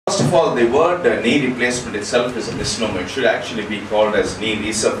of all, the word knee replacement itself is a misnomer. It should actually be called as knee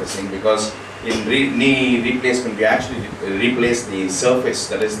resurfacing, because in knee replacement we actually replace the surface,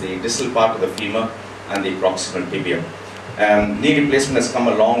 that is the distal part of the femur and the proximal tibia. Knee replacement has come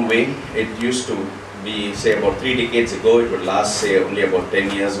a long way. It used to be, say, about 3 decades ago, it would last, say, only about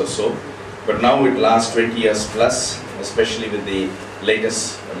 10 years or so. But now it lasts 20 years plus, especially with the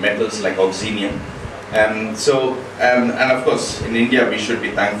latest metals like oxenium. And of course, in India, we should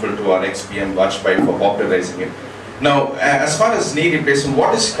be thankful to our ex-PM Vajpayee for popularizing it. Now, as far as knee replacement,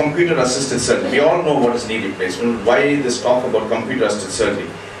 what is computer-assisted surgery? We all know what is knee replacement. Why this talk about computer-assisted surgery?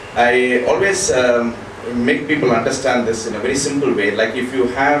 I always make people understand this in a very simple way. Like if you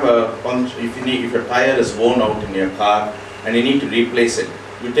have if your tire is worn out in your car and you need to replace it,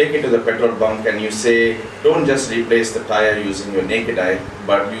 you take it to the petrol bunk and you say, don't just replace the tire using your naked eye,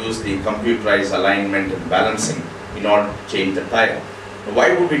 but use the computerized alignment and balancing in order to change the tire.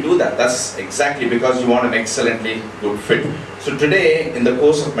 Why would we do that? That's exactly because you want an excellently good fit. So today, in the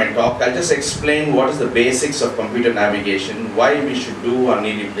course of my talk, I'll just explain what is the basics of computer navigation, why we should do our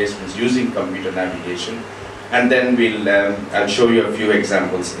knee replacements using computer navigation, and then I'll show you a few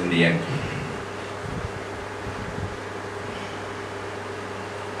examples in the end.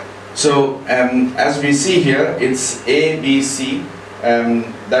 So as we see here, it's A, B, C.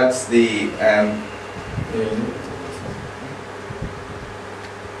 That's the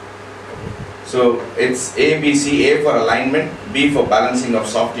so it's A, B, C. A for alignment, B for balancing of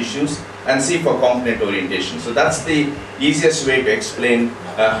soft tissues, and C for component orientation. So that's the easiest way to explain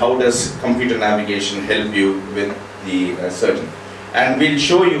how does computer navigation help you with the surgeon. And we'll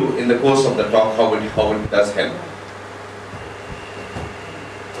show you in the course of the talk how it does help.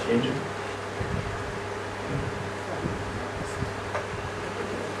 Change it.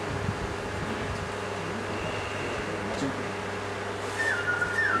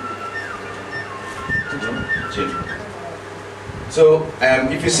 So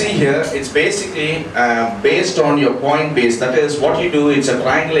if you see here, it's basically based on your point base. That is, what you do, it's a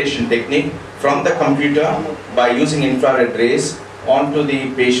triangulation technique from the computer by using infrared rays onto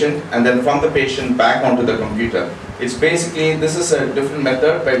the patient, and then from the patient back onto the computer. It's basically, this is a different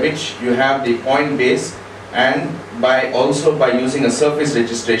method by which you have the point base, and also by using a surface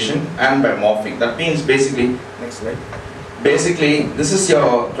registration and by morphing. That means basically, next slide. Basically, this is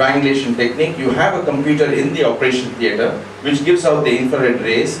your triangulation technique. You have a computer in the operation theater which gives out the infrared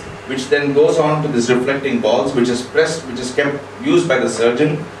rays, which then goes on to this reflecting balls, which is kept used by the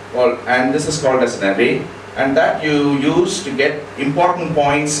surgeon, and this is called as an array, and that you use to get important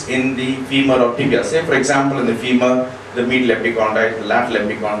points in the femur or tibia. Say for example, in the femur, the medial epicondyle, the lateral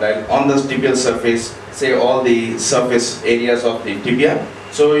epicondyle, on the tibial surface, say all the surface areas of the tibia.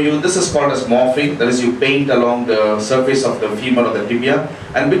 So this is called as morphing, that is, you paint along the surface of the femur or the tibia,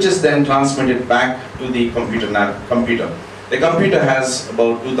 and which is then transmitted back to the computer. The computer has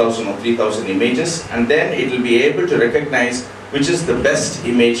about 2,000 or 3,000 images, and then it will be able to recognize which is the best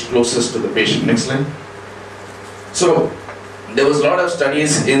image closest to the patient. Next slide. So there was a lot of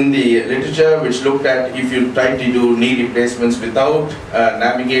studies in the literature which looked at if you try to do knee replacements without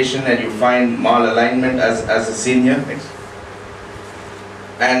navigation and you find malalignment as a senior. Next.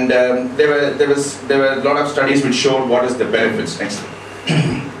 And there were a lot of studies which showed what is the benefits. Next.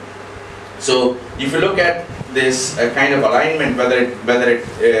 So if you look at this kind of alignment, whether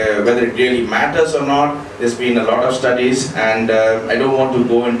it really matters or not, there's been a lot of studies, and I don't want to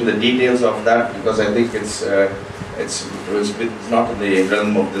go into the details of that because I think it's not in the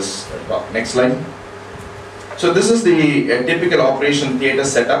realm of this talk. Next slide. So this is the typical operation theater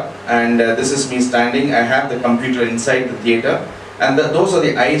setup, and this is me standing. I have the computer inside the theater, and those are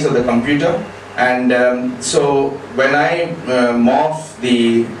the eyes of the computer. And so when I morph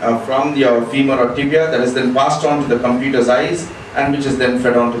from your femur or tibia, that is then passed on to the computer's eyes, and which is then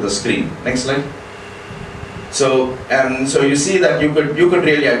fed onto the screen. Next slide. So so you see that you could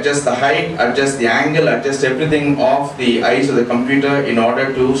really adjust the height, adjust the angle, adjust everything of the eyes of the computer in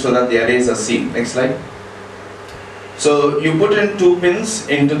order to so that the arrays are seen. Next slide. So you put in 2 pins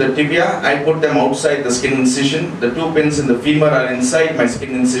into the tibia. I put them outside the skin incision. The 2 pins in the femur are inside my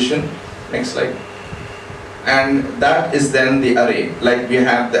skin incision. Next slide. And that is then the array. Like we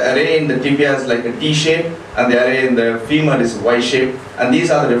have the array in the tibia is like a T shape, and the array in the femur is Y shape, and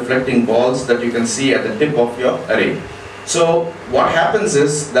these are the reflecting balls that you can see at the tip of your array. So what happens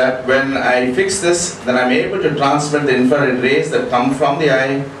is that when I fix this, then I'm able to transmit the infrared rays that come from the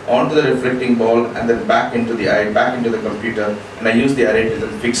eye onto the reflecting ball and then back into the eye, back into the computer, and I use the array to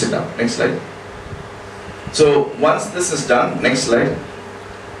then fix it up. Next slide. So once this is done, next slide,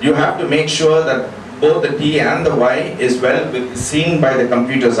 you have to make sure that both the T and the Y is seen by the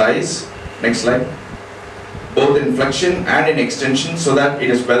computer's eyes. Next slide. Both in flexion and in extension, so that it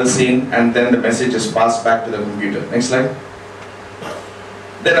is well seen, and then the message is passed back to the computer. Next slide.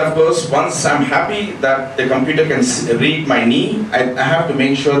 Then of course, once I'm happy that the computer can read my knee, I have to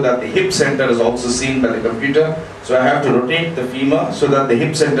make sure that the hip center is also seen by the computer. So I have to rotate the femur so that the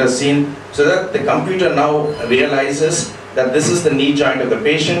hip center is seen, so that the computer now realizes that this is the knee joint of the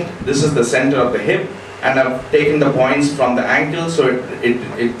patient, this is the center of the hip, and I've taken the points from the ankle, so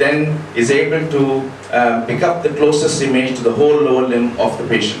it then is able to pick up the closest image to the whole lower limb of the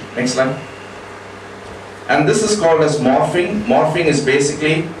patient. Next slide. And this is called as morphing. Morphing is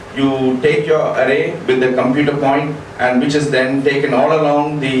basically you take your array with the computer point, and which is then taken all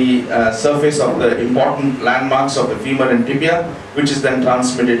along the surface of the important landmarks of the femur and tibia, which is then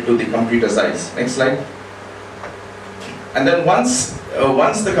transmitted to the computer's eyes. Next slide. And then once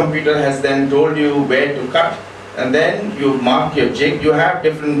the computer has then told you where to cut, and then you mark your jig, you have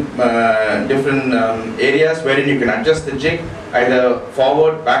different areas wherein you can adjust the jig, either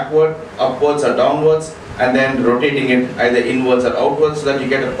forward, backward, upwards or downwards, and then rotating it either inwards or outwards, so that you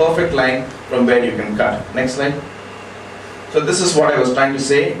get a perfect line from where you can cut. Next slide. So this is what I was trying to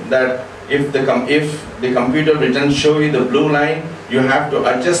say, that if the computer will then show you the blue line, you have to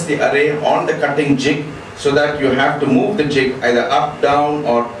adjust the array on the cutting jig, so that you have to move the jig either up, down,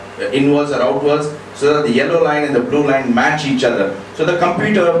 or inwards or outwards, so that the yellow line and the blue line match each other. So the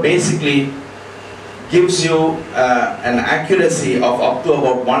computer basically gives you an accuracy of up to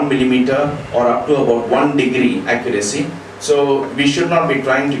about 1 millimeter or up to about 1 degree accuracy. So we should not be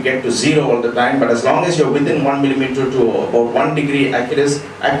trying to get to 0 all the time, but as long as you're within 1 millimeter to about 1 degree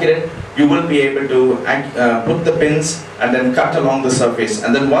accurate, you will be able to put the pins and then cut along the surface.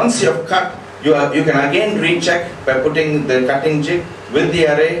 And then once you have cut, you can again recheck by putting the cutting jig with the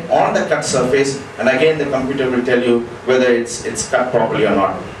array on the cut surface, and again the computer will tell you whether it's cut properly or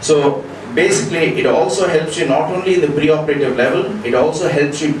not. So basically, it also helps you not only in the preoperative level, it also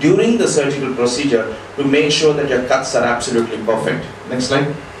helps you during the surgical procedure to make sure that your cuts are absolutely perfect. Next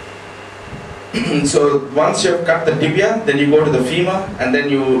slide. So once you have cut the tibia, then you go to the femur, and then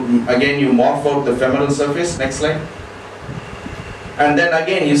you morph out the femoral surface. Next slide. And then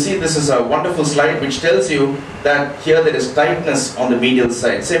again, you see this is a wonderful slide which tells you that here there is tightness on the medial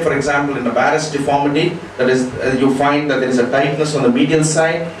side. Say for example, in a varus deformity, that is, you find that there is a tightness on the medial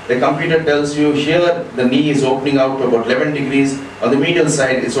side. The computer tells you here the knee is opening out to about 11 degrees. On the medial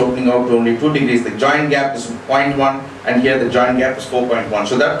side, it's opening out to only 2 degrees. The joint gap is 0.1, and here the joint gap is 4.1.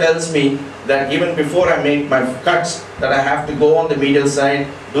 So that tells me that even before I make my cuts, that I have to go on the medial side,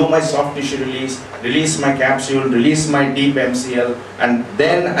 do my soft tissue release my capsule, release my deep MCL, and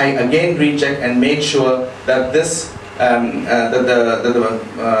then I again recheck and make sure that this that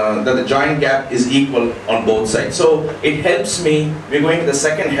the joint gap is equal on both sides. So it helps me. We're going to the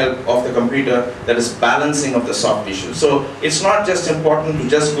second help of the computer, that is balancing of the soft tissue. So it's not just important to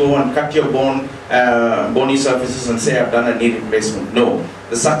just go and cut your bony surfaces and say I've done a knee replacement. No.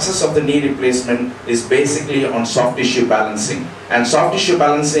 The success of the knee replacement is basically on soft tissue balancing. And soft tissue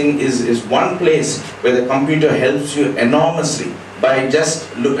balancing is one place where the computer helps you enormously by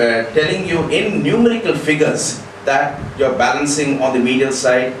just telling you in numerical figures that you're balancing on the medial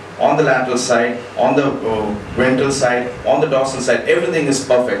side, on the lateral side, on the ventral side, on the dorsal side. Everything is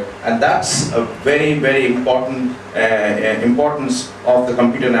perfect, and that's a very, very important importance of the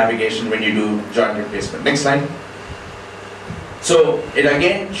computer navigation when you do joint replacement. Next slide. So it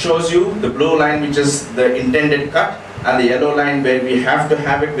again shows you the blue line, which is the intended cut, and the yellow line where we have to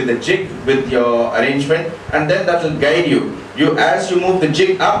have it with the jig with your arrangement, and then that will guide you. As you move the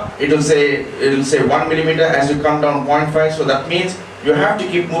jig up, it will say 1 millimeter. As you come down 0.5, so that means you have to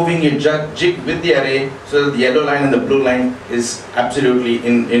keep moving your jig with the array, so that the yellow line and the blue line is absolutely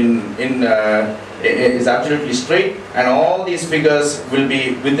is absolutely straight, and all these figures will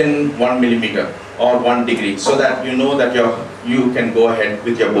be within 1 millimeter or 1 degree, so that you know that you can go ahead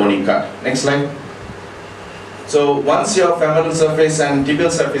with your bony cut. Next slide. So once your femoral surface and tibial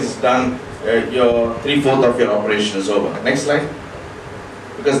surface is done, your 3/4 of your operation is over. Next slide.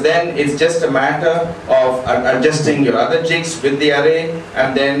 Because then it's just a matter of adjusting your other jigs with the array,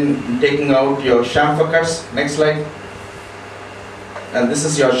 and then taking out your chamfer cuts. Next slide. And this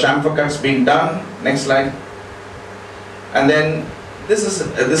is your chamfer cuts being done. Next slide. And then this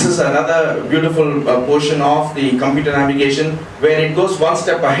is another beautiful portion of the computer navigation, where it goes one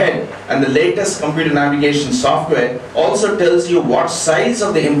step ahead, and the latest computer navigation software also tells you what size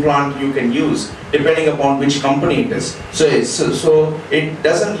of the implant you can use depending upon which company it is. So it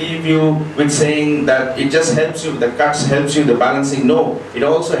doesn't leave you with saying that it just helps you, the cuts helps you, the balancing. No, it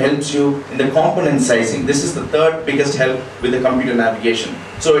also helps you in the component sizing. This is the third biggest help with the computer navigation.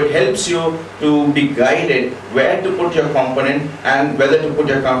 So it helps you to be guided where to put your component, and whether to put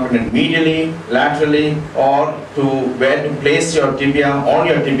your component medially, laterally, or to where to place your tibia on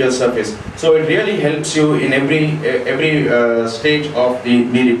your tibial surface. So it really helps you in every stage of the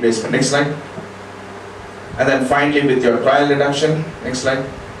knee replacement. Next slide. And then finally with your trial reduction. Next slide.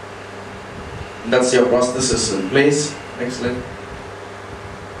 That's your prosthesis in place. Next slide.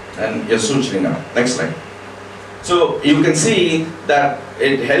 And your suturing up. Next slide. So you can see that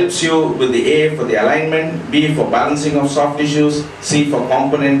it helps you with the A for the alignment, B for balancing of soft tissues, C for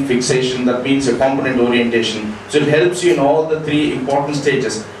component fixation, that means your component orientation. So it helps you in all the three important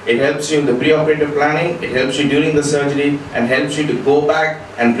stages. It helps you in the preoperative planning, it helps you during the surgery, and helps you to go back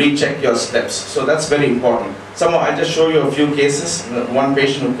and recheck your steps. So that's very important. I'll just show you a few cases. One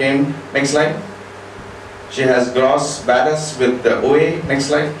patient who came, next slide. She has gross varus with the OA, next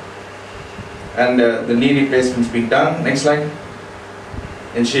slide. And the knee replacement's been done. Next slide.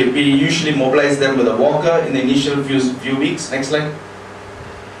 And we usually mobilize them with a walker in the initial few weeks. Next slide.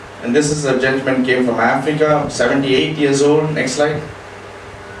 And this is a gentleman came from Africa, 78 years old. Next slide.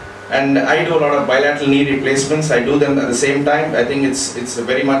 And I do a lot of bilateral knee replacements. I do them at the same time. I think it's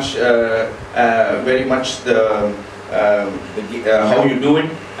very much how you do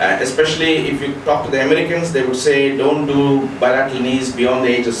it. Especially if you talk to the Americans, they would say don't do bilateral knees beyond the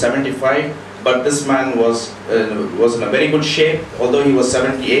age of 75. But this man was in a very good shape. Although he was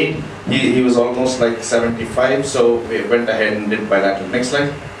 78, he was almost like 75. So we went ahead and did bilateral. Next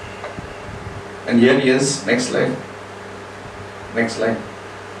slide. And here he is. Next slide. Next slide.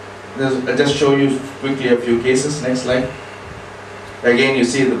 I'll just show you quickly a few cases. Next slide. Again, you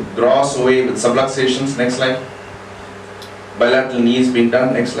see the gross OA with subluxations. Next slide. Bilateral knees being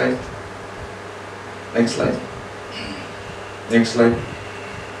done. Next slide. Next slide. Next slide.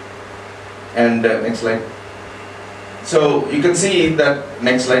 And next slide. So you can see that.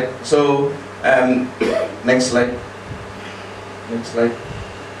 Next slide. So next slide. Next slide.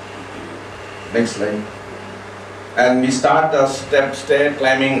 Next slide. And we start the stair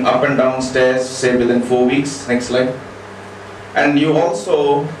climbing up and down stairs, say within 4 weeks. Next slide. And you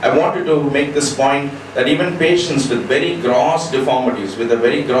also, I wanted to make this point that even patients with very gross deformities, with a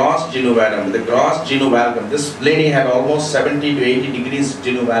very gross genu valgum, with a gross genu valgum, this lady had almost 70 to 80 degrees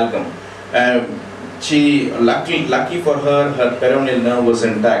genu valgum. Lucky for her, her peroneal nerve was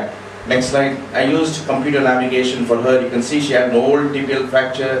intact. Next slide. I used computer navigation for her. You can see she had an old tibial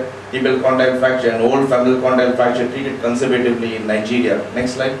fracture, tibial condyle fracture, an old femoral condyle fracture treated conservatively in Nigeria.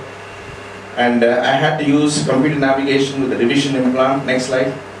 Next slide. And I had to use computer navigation with a revision implant. Next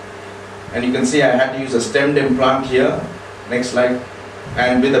slide. And you can see I had to use a stemmed implant here. Next slide.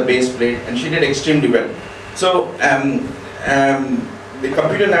 And with a base plate, and she did extremely well. So the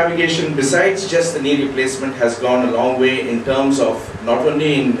computer navigation, besides just the knee replacement, has gone a long way in terms of not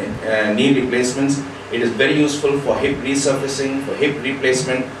only in knee replacements. It is very useful for hip resurfacing, for hip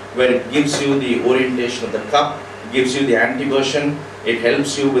replacement, where it gives you the orientation of the cup, gives you the anteversion. It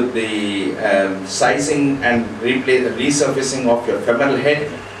helps you with the sizing and resurfacing of your femoral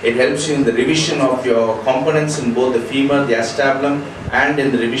head. It helps you in the revision of your components in both the femur, the acetabulum, and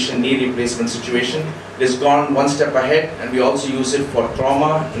in the revision knee replacement situation. It has gone one step ahead, and we also use it for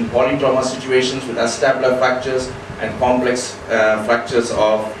trauma, in polytrauma situations with acetabular fractures and complex fractures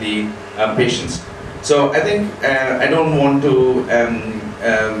of the patients. So I think I don't want to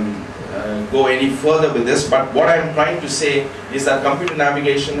go any further with this, but what I'm trying to say is that computer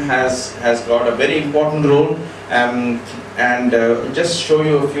navigation has got a very important role, and just show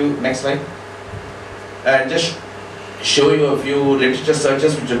you a few, next slide, just show you a few literature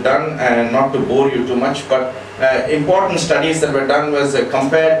searches which are done, and not to bore you too much, but important studies that were done was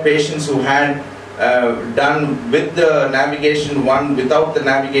compared patients who had done with the navigation, one without the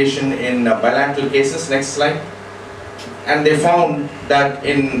navigation in bilateral cases. Next slide. And they found that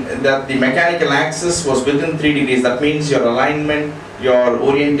the mechanical axis was within 3 degrees. That means your alignment, your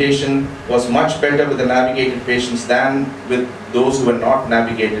orientation was much better with the navigated patients than with those who were not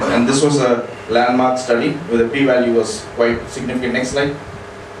navigated. And this was a landmark study where the p-value was quite significant. Next slide.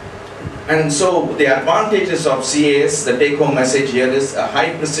 And so the advantages of CAS, the take-home message here is a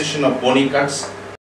high precision of bony cuts,